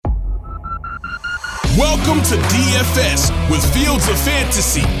Welcome to DFS with Fields of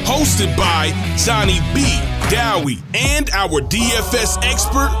Fantasy, hosted by Johnny B, Dowie, and our DFS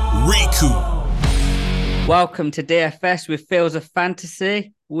expert, Riku. Welcome to DFS with Fields of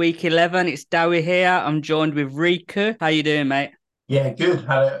Fantasy, week 11. It's Dowie here. I'm joined with Riku. How you doing, mate? Yeah, good.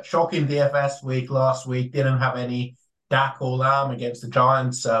 Had a shocking DFS week last week. Didn't have any Dak or Lamb against the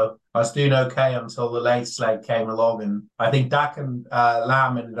Giants, so I was doing okay until the late slate came along. And I think Dak and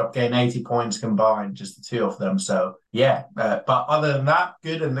Lamb ended up getting 80 points combined, just the two of them. So, yeah. But other than that,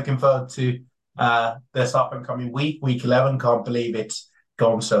 good. And looking forward to this up-and-coming week 11. Can't believe it's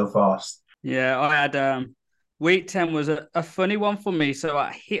gone so fast. Yeah, I had week 10 was a funny one for me. So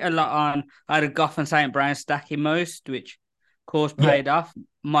I hit a lot on, I had a Goff and St. Brown stacking most, which of course paid off.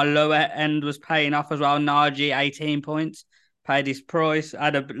 My lower end was paying off as well. Najee, 18 points, paid his price. I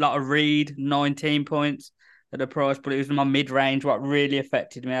had a lot of Reed, 19 points at the price, but it was my mid-range what really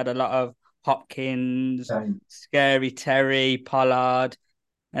affected me. I had a lot of Hopkins, Scary Terry, Pollard,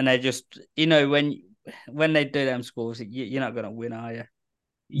 and they just, when they do them scores, you're not going to win, are you?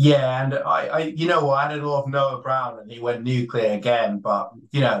 Yeah, and I had a lot of Noah Brown and he went nuclear again. But,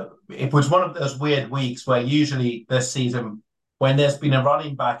 it was one of those weird weeks where usually this season, when there's been a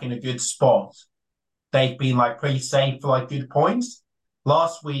running back in a good spot, they've been pretty safe for good points.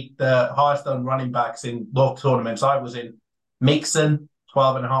 Last week, the highest on running backs in local tournaments I was in, Mixon,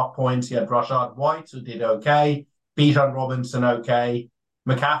 12.5 points. He had Rashad White, who did okay. Bijan Robinson, okay.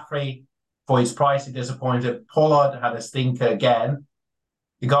 McCaffrey, for his price, he disappointed. Pollard had a stinker again.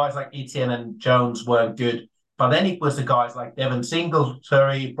 The guys like Etienne and Jones weren't good. But then it was the guys like Devin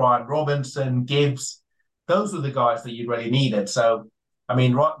Singletary, Brian Robinson, Gibbs. Those were the guys that you really needed. So,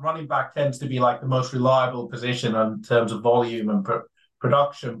 running back tends to be the most reliable position in terms of volume and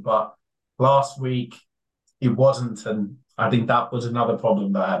production. But last week, it wasn't. And I think that was another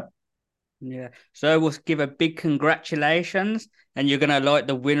problem that I had. Yeah. So we'll give a big congratulations. And you're going to like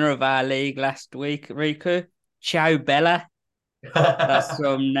the winner of our league last week, Riku. Ciao Bella. That's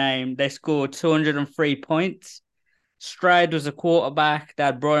some name. They scored 203 points. Stroud was a quarterback. They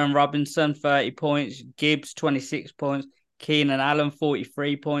had Brian Robinson, 30 points. Gibbs, 26 points. Keenan Allen,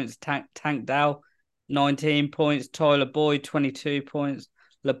 43 points. Tank Dell, 19 points. Tyler Boyd, 22 points.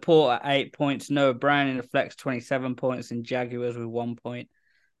 Laporte at 8 points. Noah Brown in the flex, 27 points. And Jaguars with 1 point.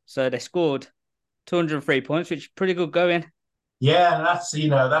 So they scored 203 points, which is pretty good going. Yeah, that's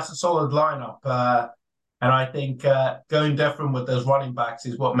a solid lineup. And I think going different with those running backs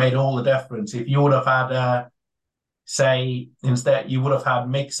is what made all the difference. If you would have had, instead you would have had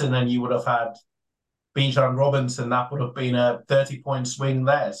Mixon and you would have had Bijan Robinson, that would have been a 30-point swing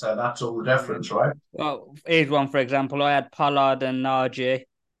there. So that's all the difference, right? Well, here's one, for example. I had Pollard and Najee.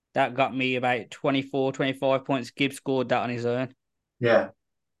 That got me about 24, 25 points. Gibbs scored that on his own. Yeah.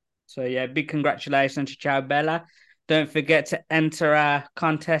 So, yeah, big congratulations to Ciao Bella. Don't forget to enter our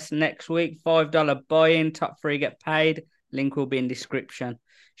contest next week. $5 buy-in, top 3 get paid. Link will be in description.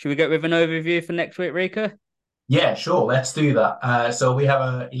 Should we get with an overview for next week, Rika? Yeah, sure. Let's do that. So we have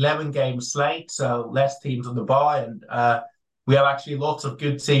a 11-game slate, so less teams on the bye, and we have actually lots of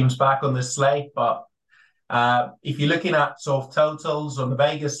good teams back on the slate. But if you're looking at sort of totals on the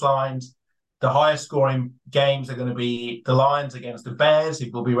Vegas lines, the highest scoring games are going to be the Lions against the Bears.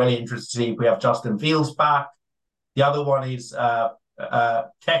 It will be really interesting to see if we have Justin Fields back. The other one is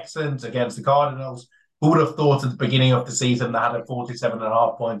Texans against the Cardinals. Who would have thought at the beginning of the season they had a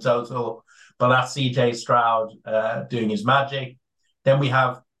 47.5-point total? But that's CJ Stroud doing his magic. Then we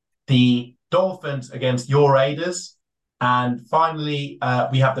have the Dolphins against your Raiders. And finally,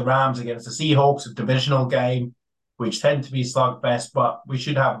 we have the Rams against the Seahawks, a divisional game, which tend to be slugfest. But we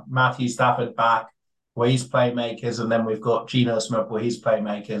should have Matthew Stafford back for his playmakers. And then we've got Geno Smith for his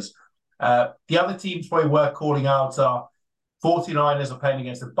playmakers. The other teams probably worth calling out are 49ers are playing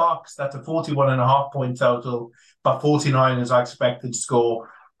against the Bucs. That's a 41.5-point total, but 49ers are expected to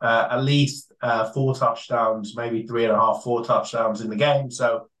score at least 4 touchdowns, maybe 3.5, 4 touchdowns in the game.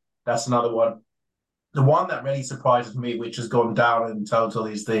 So that's another one. The one that really surprises me, which has gone down in total,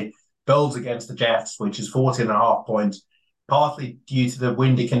 is the Bills against the Jets, which is 40.5 points, partly due to the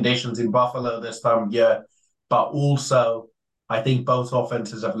windy conditions in Buffalo this time of year, but also I think both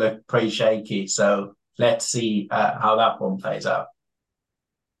offenses have looked pretty shaky. So let's see how that one plays out.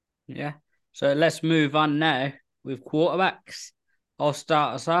 Yeah. So let's move on now with quarterbacks. I'll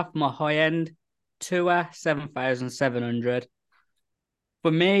start us off. My high end, Tua, 7,700.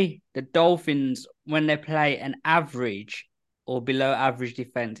 For me, the Dolphins, when they play an average or below average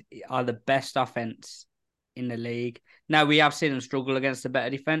defense, are the best offense in the league. Now, we have seen them struggle against the better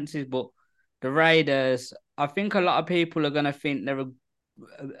defenses, but the Raiders, I think a lot of people are going to think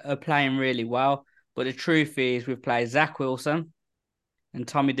they're playing really well. But the truth is, we've played Zach Wilson and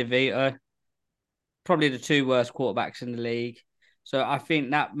Tommy DeVito, probably the two worst quarterbacks in the league. So I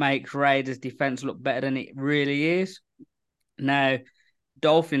think that makes Raiders' defense look better than it really is. Now,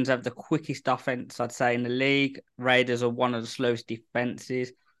 Dolphins have the quickest offense, I'd say, in the league. Raiders are one of the slowest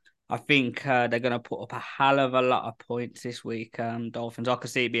defenses. I think they're going to put up a hell of a lot of points this week. Dolphins, I could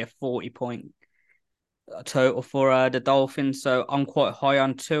see it be a 40-point total for the Dolphins. So I'm quite high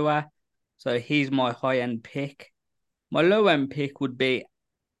on Tua. So he's my high-end pick. My low-end pick would be,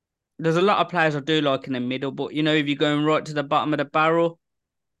 there's a lot of players I do like in the middle, but, if you're going right to the bottom of the barrel,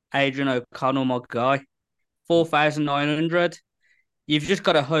 Adrian O'Connell, my guy, 4,900. You've just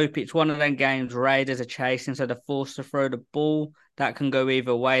got to hope it's one of them games Raiders are chasing, so they're forced to throw the ball. That can go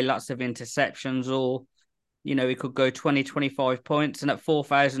either way, lots of interceptions, or, it could go 20, 25 points. And at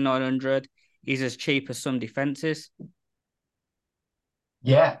 4,900, he's as cheap as some defenses.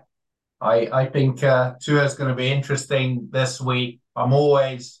 Yeah, I think Tua's going to be interesting this week. I'm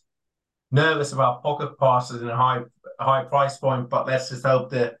always nervous about pocket passes in a high price point, but let's just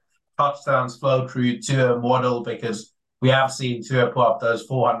hope the touchdowns flow through Tua and Waddle, because we have seen Tua put up those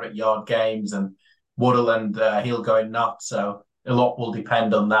 400-yard games, and Waddle and Hill going nuts. So a lot will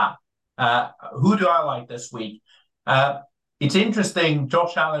depend on that. Who do I like this week? It's interesting.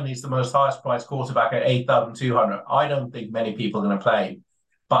 Josh Allen is the most highest priced quarterback at 8,200. I don't think many people are going to play him.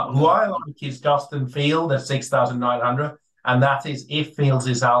 But who I like is Justin Fields at 6,900. And that is if Fields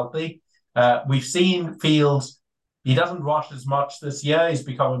is healthy. We've seen Fields, he doesn't rush as much this year. He's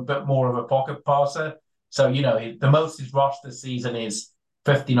become a bit more of a pocket passer. So, the most he's rushed this season is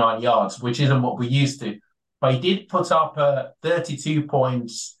 59 yards, which isn't what we used to. But he did put up 32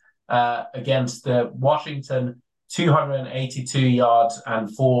 points against Washington, 282 yards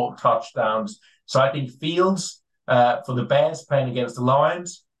and 4 touchdowns. So I think Fields for the Bears playing against the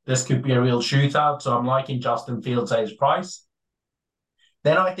Lions, this could be a real shootout. So I'm liking Justin Fields at his price.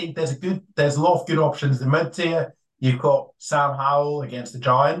 Then I think there's a lot of good options in mid-tier. You've got Sam Howell against the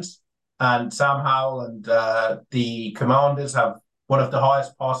Giants. And Sam Howell and the Commanders have one of the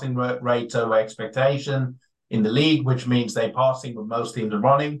highest passing rates over expectation in the league, which means they're passing when most teams are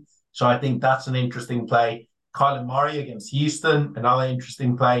running. So I think that's an interesting play. Kyler Murray against Houston, another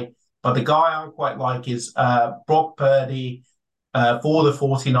interesting play. But the guy I quite like is Brock Purdy for the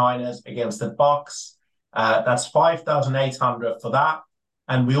 49ers against the Bucs. That's 5,800 for that.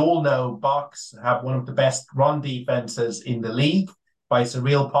 And we all know Bucs have one of the best run defenses in the league. But it's a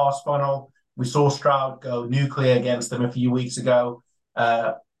real pass funnel. We saw Stroud go nuclear against them a few weeks ago.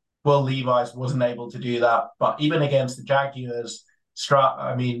 Will Levis wasn't able to do that. But even against the Jaguars,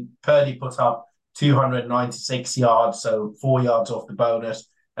 Purdy put up 296 yards, so 4 yards off the bonus,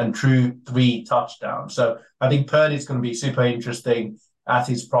 and threw 3 touchdowns. So I think Purdy's going to be super interesting at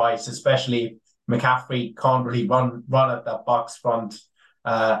his price, especially McCaffrey can't really run at that Bucs front.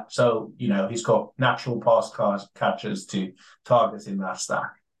 So, he's got natural pass catchers to target in that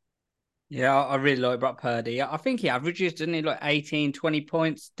stack. Yeah, I really like Brock Purdy. I think he averages, doesn't he, like 18, 20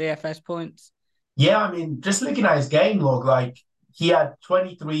 points, DFS points? Yeah, just looking at his game log, he had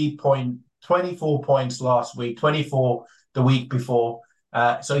 24 points last week, 24 the week before.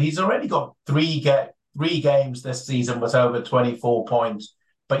 So he's already got three games this season with over 24 points.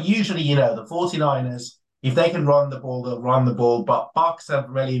 But usually, the 49ers, if they can run the ball, they'll run the ball. But Bucs have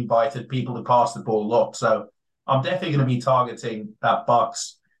really invited people to pass the ball a lot. So I'm definitely going to be targeting that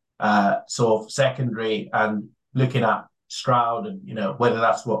Bucs sort of secondary and looking at Stroud and, whether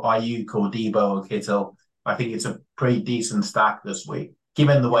that's what Ayuk or Debo or Kittle. I think it's a pretty decent stack this week,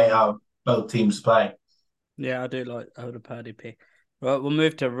 given the way how both teams play. Yeah, I do like the Purdy pick. Right, we'll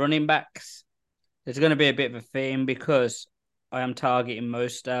move to running backs. There's going to be a bit of a theme because I am targeting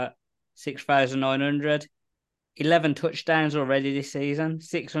Mostert, 6,900. 11 touchdowns already this season,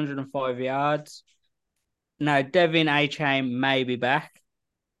 605 yards. Now, Devin A-Chain may be back,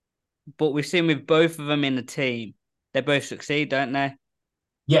 but we've seen with both of them in the team, they both succeed, don't they?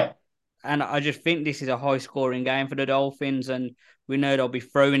 Yeah. And I just think this is a high-scoring game for the Dolphins, and we know they'll be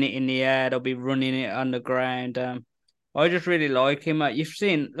throwing it in the air, they'll be running it on the ground. I just really like him. You've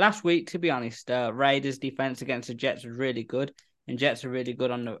seen last week, to be honest, Raiders' defense against the Jets was really good, and Jets are really good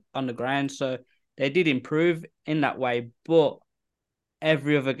on the ground, so they did improve in that way. But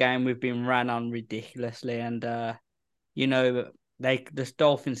every other game we've been ran on ridiculously, and the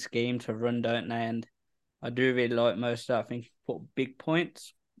Dolphins scheme to run, don't they? And I do really like most of that. I think put big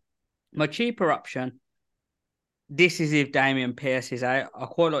points. My cheaper option, this is if Damian Pierce is out. I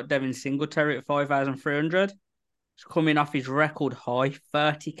quite like Devin Singletary at 5,300. He's coming off his record high,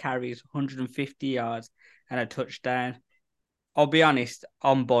 30 carries, 150 yards, and a touchdown. I'll be honest,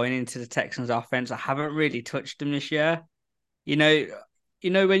 I'm buying into the Texans offense. I haven't really touched them this year. You know,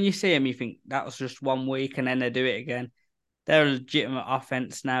 when you see them, you think that was just 1 week, and then they do it again. They're a legitimate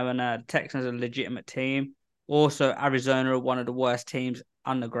offense now, and the Texans are a legitimate team. Also, Arizona are one of the worst teams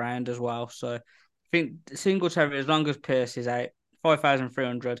on the ground as well. So I think Singletary, as long as Pierce is out,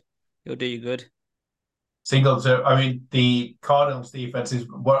 5,300, he'll do you good. I mean, the Cardinals defense is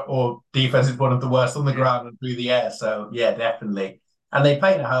one of the worst on the ground and through the air. So yeah, definitely. And they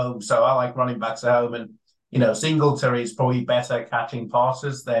play at home, so I like running backs at home. And Singletary is probably better catching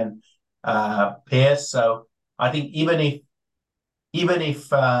passes than Pierce. So I think even if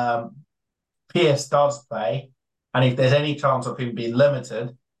Pierce does play, and if there's any chance of him being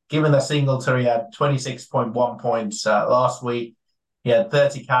limited, given that Singletary had 26.1 points last week, he had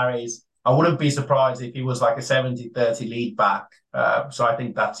 30 carries. I wouldn't be surprised if he was like a 70-30 lead back. So I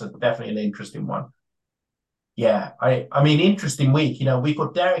think that's definitely an interesting one. Yeah, I mean, interesting week. We've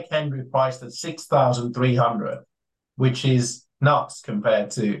got Derrick Henry priced at 6,300, which is nuts compared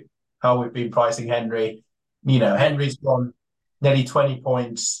to how we've been pricing Henry. Henry's won nearly 20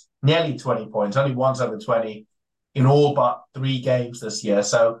 points, only once over 20 in all but 3 games this year.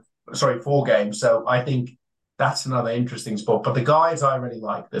 So, sorry, 4 games. So I think that's another interesting spot. But the guys I really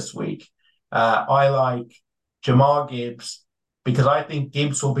like this week, I like Jamar Gibbs because I think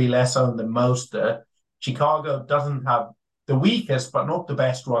Gibbs will be less owned than Mostert. Chicago doesn't have the weakest, but not the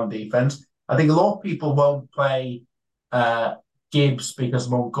best run defense. I think a lot of people won't play Gibbs because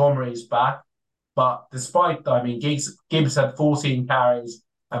Montgomery is back. But despite that, I mean, Gibbs had 14 carries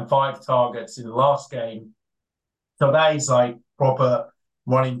and 5 targets in the last game. So that is like proper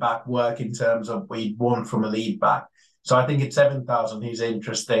running back work in terms of what you'd want from a lead back. So I think at 7,000, he's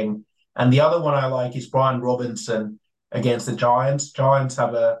interesting. And the other one I like is Brian Robinson against the Giants. Giants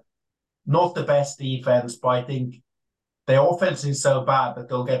have not the best defense, but I think their offense is so bad that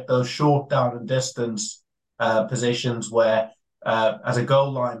they'll get those short down and distance positions where, as a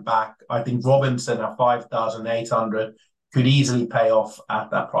goal line back, I think Robinson at 5,800 could easily pay off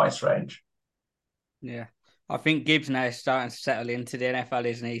at that price range. Yeah. I think Gibbs now is starting to settle into the NFL,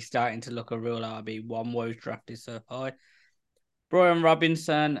 isn't he? He's starting to look a real RB1 where he's drafted so high. Brian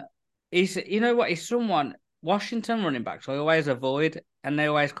Robinson, he's someone Washington running backs I always avoid, and they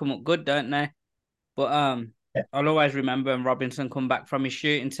always come up good, don't they? But I'll always remember when Robinson come back from his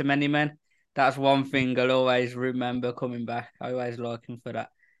shooting to many men. That's one thing I'll always remember coming back. I always like him for that.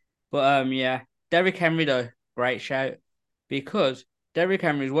 But yeah, Derrick Henry though, great shout because Derrick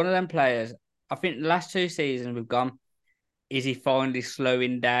Henry is one of them players. I think the last 2 seasons we've gone, is he finally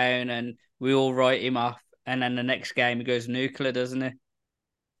slowing down and we all write him off, and then the next game he goes nuclear, doesn't he?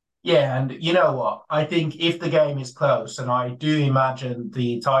 Yeah, and you know what? I think if the game is close, and I do imagine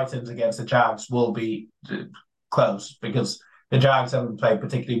the Titans against the Jags will be close because the Jags haven't played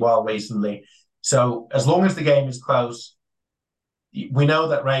particularly well recently. So as long as the game is close, we know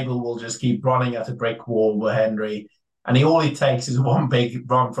that Rabel will just keep running at a brick wall with Henry, and all he takes is one big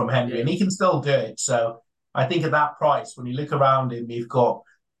run from Henry, and he can still do it. So I think at that price, when you look around him, you've got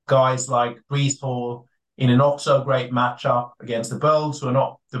guys like Breece Hall in a not so great matchup against the Bills, who are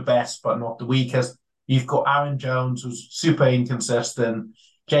not the best but not the weakest. You've got Aaron Jones, who's super inconsistent,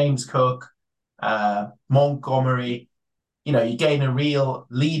 James Cook, Montgomery. You gain a real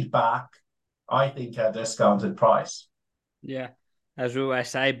lead back, I think, at a discounted price. Yeah. As we always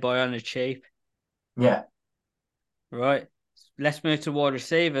say, buy on the cheap. Yeah. Right. Let's move to wide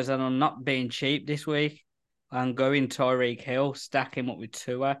receivers, and I'm not being cheap this week. I'm going Tyreek Hill, stack him up with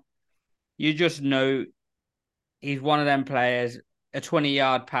Tua. You just know he's one of them players, a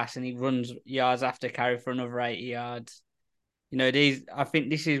 20-yard pass, and he runs yards after carry for another 80 yards. I think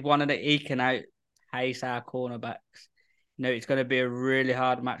this is one of the eking out pace our cornerbacks. It's going to be a really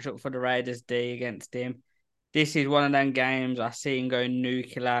hard matchup for the Raiders D against him. This is one of them games I see him going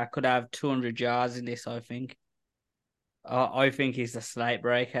nuclear. Could have 200 yards in this, I think. I think he's the slate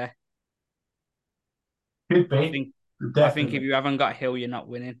breaker. Could be. I think if you haven't got Hill, you're not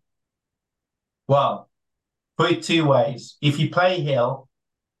winning. Well, put it 2 ways. If you play Hill,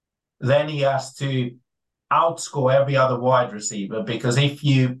 then he has to outscore every other wide receiver, because if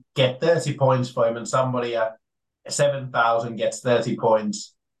you get 30 points for him and somebody at 7,000 gets 30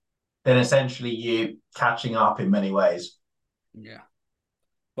 points, then essentially you catching up in many ways. Yeah.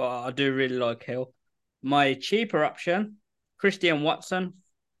 But I do really like Hill. My cheaper option, Christian Watson,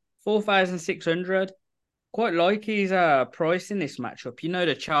 4,600. Quite like his price in this matchup.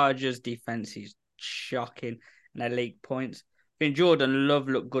 The Chargers defense is shocking and they leak points. I think Jordan Love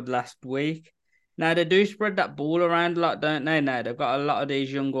looked good last week. Now, they do spread that ball around a lot, don't they? Now, they've got a lot of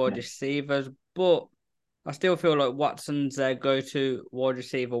these young wide receivers, but I still feel like Watson's their go-to wide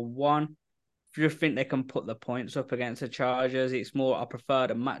receiver one. If you think they can put the points up against the Chargers, it's more I prefer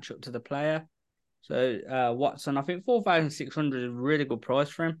the matchup to the player. So Watson, I think 4,600 is a really good price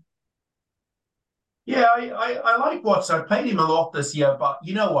for him. Yeah, I like Watson. I played him a lot this year, but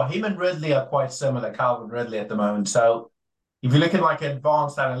you know what? Him and Ridley are quite similar, Calvin Ridley at the moment. So if you look at like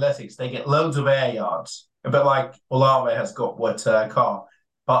advanced analytics, they get loads of air yards, a bit like Olave has got with Carr,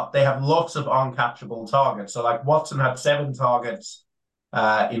 but they have lots of uncatchable targets. So like Watson had 7 targets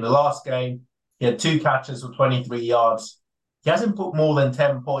in the last game. He had 2 catches for 23 yards. He hasn't put more than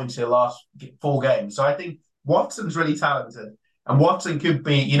 10 points in the last 4 games. So I think Watson's really talented. And Watson could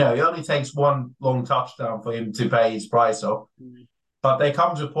be, it only takes one long touchdown for him to pay his price off. But there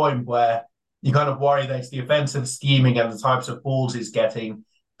comes a point where you kind of worry that it's the offensive scheming and the types of balls he's getting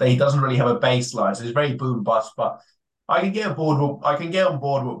that he doesn't really have a baseline. So it's very boom bust. But I can get on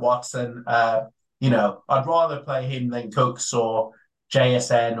board with Watson. I'd rather play him than Cooks or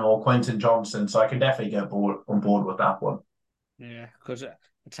JSN or Quentin Johnson. So I can definitely get on board with that one. Yeah, because I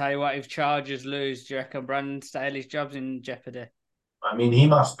tell you what, if Chargers lose, do you reckon Brandon Staley's job's in jeopardy? I mean, he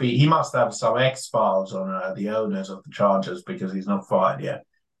must have some X-Files on the owners of the Chargers because he's not fired yet.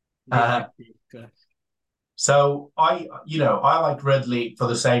 Yeah. So I like Ridley for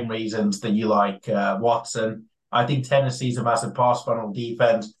the same reasons that you like Watson. I think Tennessee's a massive pass funnel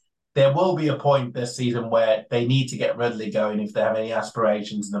defense. There will be a point this season where they need to get Ridley going if they have any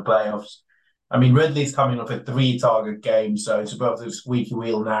aspirations in the playoffs. I mean, Ridley's coming off a 3-target game, so it's above the squeaky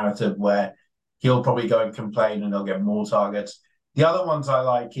wheel narrative where he'll probably go and complain and they'll get more targets. The other ones I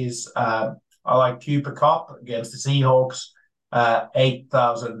like is I like Cooper Kupp against the Seahawks,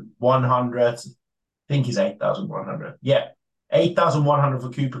 8,100. I think he's 8,100. Yeah, 8,100 for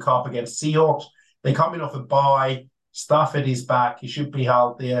Cooper Kupp against Seahawks. They're coming off a bye. Stafford is back. He should be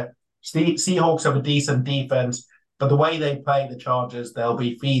healthier. Seahawks have a decent defense. But the way they play the Chargers, they'll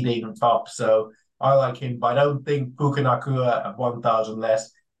be feeding Kupp. So I like him. But I don't think Puka Nacua at 1,000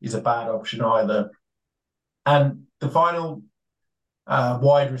 less is a bad option either. And the final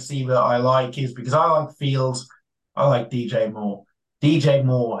wide receiver I like is because I like Fields, I like DJ Moore. DJ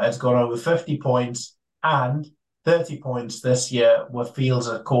Moore has got over 50 points and 30 points this year with Fields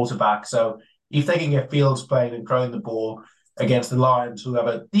as quarterback. So if they can get Fields playing and throwing the ball against the Lions, who have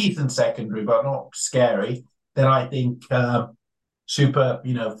a decent secondary but not scary, then I think DJ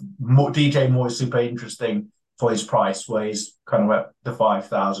Moore is super interesting for his price, where he's kind of at the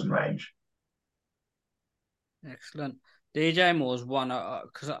 5,000 range. Excellent. DJ Moore's one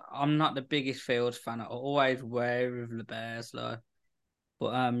because I'm not the biggest Fields fan. I'm always wary of the Bears, though.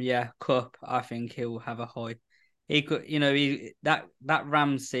 But Kupp, I think he'll have a high. He could, that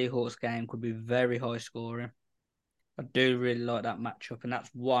Rams Seahawks game could be very high scoring. I do really like that matchup, and that's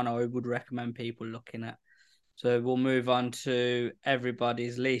one I would recommend people looking at. So we'll move on to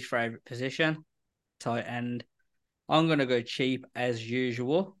everybody's least favourite position, tight end. I'm going to go cheap as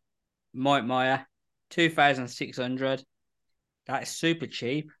usual. Mike Meyer, 2,600. That is super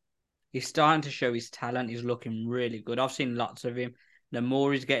cheap. He's starting to show his talent. He's looking really good. I've seen lots of him. The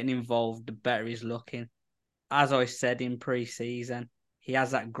more he's getting involved, the better he's looking. As I said in pre-season, he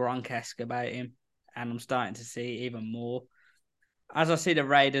has that Gronk-esque about him, and I'm starting to see even more. As I see the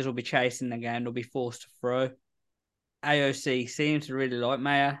Raiders will be chasing the game, they'll be forced to throw. AOC seems to really like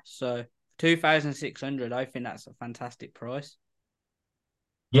Meyer, so 2,600, I think that's a fantastic price.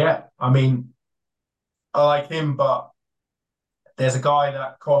 Yeah, I mean, I like him, but there's a guy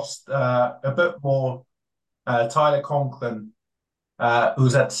that cost a bit more, Tyler Conklin,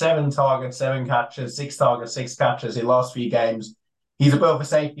 who's had 7 targets, 7 catches, 6 targets, 6 catches in the last few games. He's a bit of a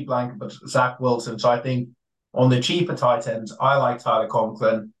safety blanket, but Zach Wilson. So I think on the cheaper tight ends, I like Tyler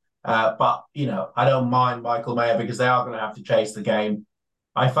Conklin. But, I don't mind Michael Mayer because they are going to have to chase the game.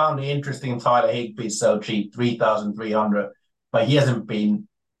 I found it interesting Tyler Higbee's so cheap, 3,300, but he hasn't been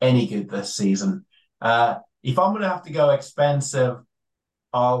any good this season. If I'm going to have to go expensive,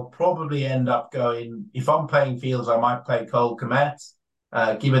 I'll probably end up going, if I'm playing Fields, I might play Cole Kmet,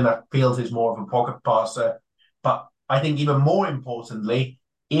 given that Fields is more of a pocket passer. But I think even more importantly,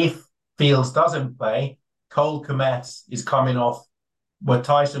 if Fields doesn't play, Cole Kmet is coming off with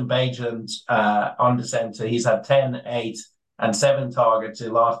Tyson Bagent under center. He's had 10, 8, and 7 targets in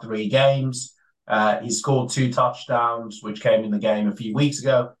the last 3 games. He scored 2 touchdowns, which came in the game a few weeks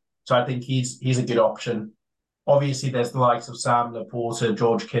ago. So I think he's a good option. Obviously, there's the likes of Sam Laporta,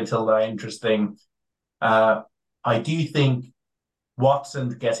 George Kittle that are interesting. I do think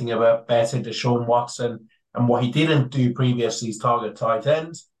Watson getting a bit better, Deshaun Watson, and what he didn't do previously is target tight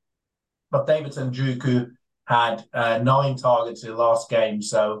ends. But David Njoku had 9 targets in the last game.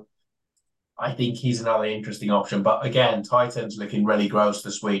 So I think he's another interesting option. But again, Titans looking really gross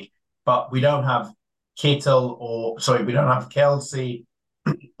this week. But we don't have we don't have Kelsey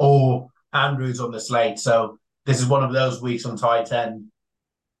or Andrews on the slate. So this is one of those weeks on tight end.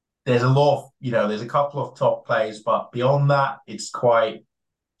 There's a lot of, there's a couple of top plays, but beyond that, it's quite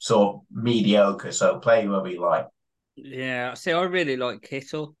sort of mediocre. So play whoever you like. Yeah, see, I really like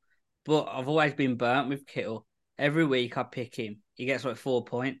Kittle, but I've always been burnt with Kittle. Every week I pick him. He gets like 4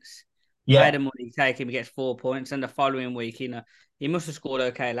 points. Yeah. Pay the money, take him, he gets 4 points. And the following week, he must have scored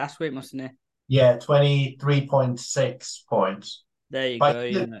okay last week, mustn't he? Yeah, 23.6 points. There you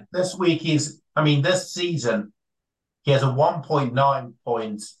go. This week this season, he has a 1.9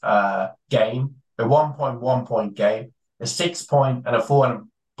 point game, a 1.1 point game, a 6 point, and a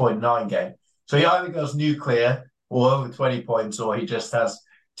 4.9 game. So he either goes nuclear or over 20 points, or he just has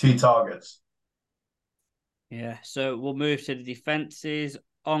 2 targets. Yeah, so we'll move to the defenses.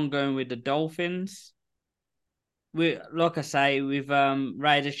 Ongoing with the Dolphins. Like I say, with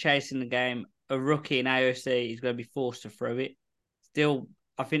Raiders chasing the game, a rookie in AOC is going to be forced to throw it. Still,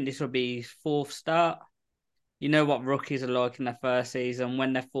 I think this will be his 4th start. You know what rookies are like in their first season.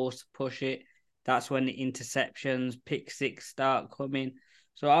 When they're forced to push it, that's when the interceptions, pick 6 start coming.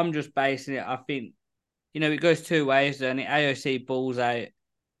 So I'm just basing it. I think, it goes 2 ways. Then the AOC balls out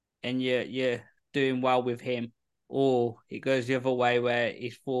and you're doing well with him. Or it goes the other way where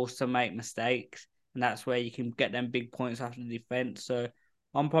he's forced to make mistakes. And that's where you can get them big points after the defense. So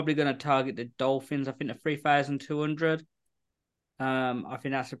I'm probably going to target the Dolphins. I think the 3,200. I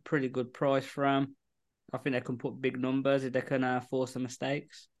think that's a pretty good price for them. I think they can put big numbers if they can force the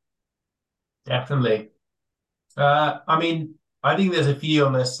mistakes. Definitely. I think there's a few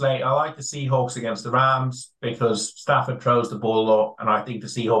on this slate. I like the Seahawks against the Rams because Stafford throws the ball a lot, and I think the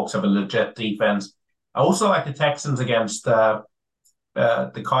Seahawks have a legit defense. I also like the Texans against the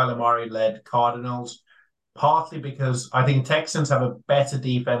Kyler Murray-led Cardinals, partly because I think Texans have a better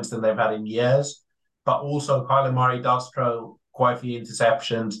defense than they've had in years, but also Kyler Murray does throw quite a few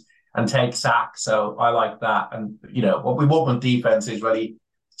interceptions and take sacks, so I like that. And, what we want on defense is really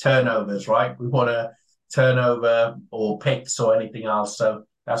turnovers, right? We want a turnover or picks or anything else, so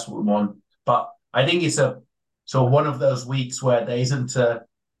that's what we want. But I think it's one of those weeks where there isn't a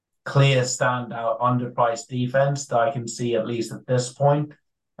clear standout underpriced defense that I can see, at least at this point,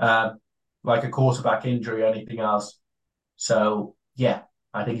 like a quarterback injury or anything else. So, yeah,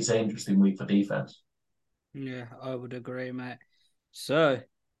 I think it's an interesting week for defense. Yeah, I would agree, mate. So,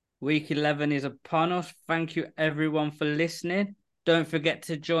 week 11 is upon us. Thank you, everyone, for listening. Don't forget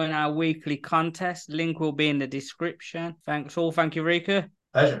to join our weekly contest. Link will be in the description. Thanks all. Thank you, Riku.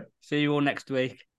 Pleasure. See you all next week.